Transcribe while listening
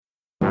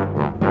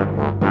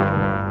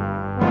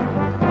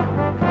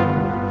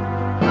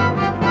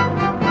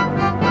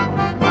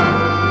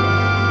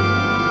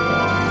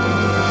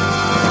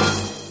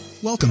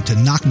welcome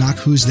to Knock Knock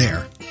Who's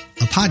There,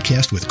 a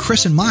podcast with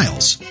Chris and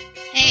Miles.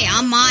 Hey,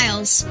 I'm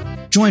Miles.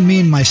 Join me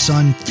and my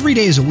son 3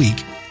 days a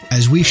week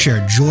as we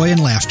share joy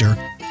and laughter,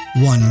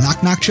 one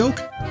knock-knock joke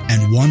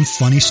and one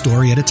funny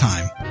story at a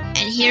time.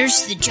 And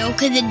here's the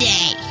joke of the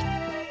day.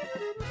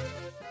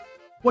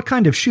 What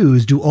kind of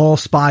shoes do all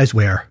spies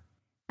wear?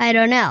 I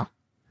don't know.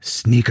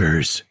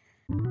 Sneakers.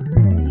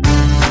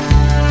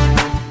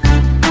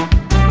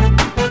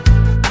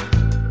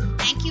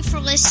 Thank you for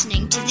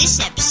listening to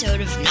this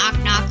episode of Knock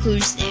Knock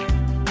Who's There,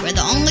 where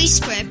the only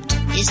script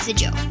is the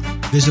joke.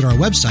 Visit our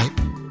website,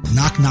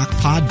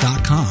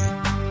 knockknockpod.com,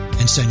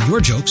 and send your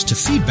jokes to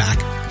feedback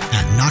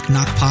at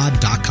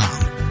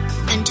knockknockpod.com.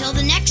 Until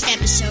the next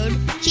episode,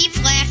 keep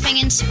laughing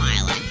and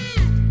smiling.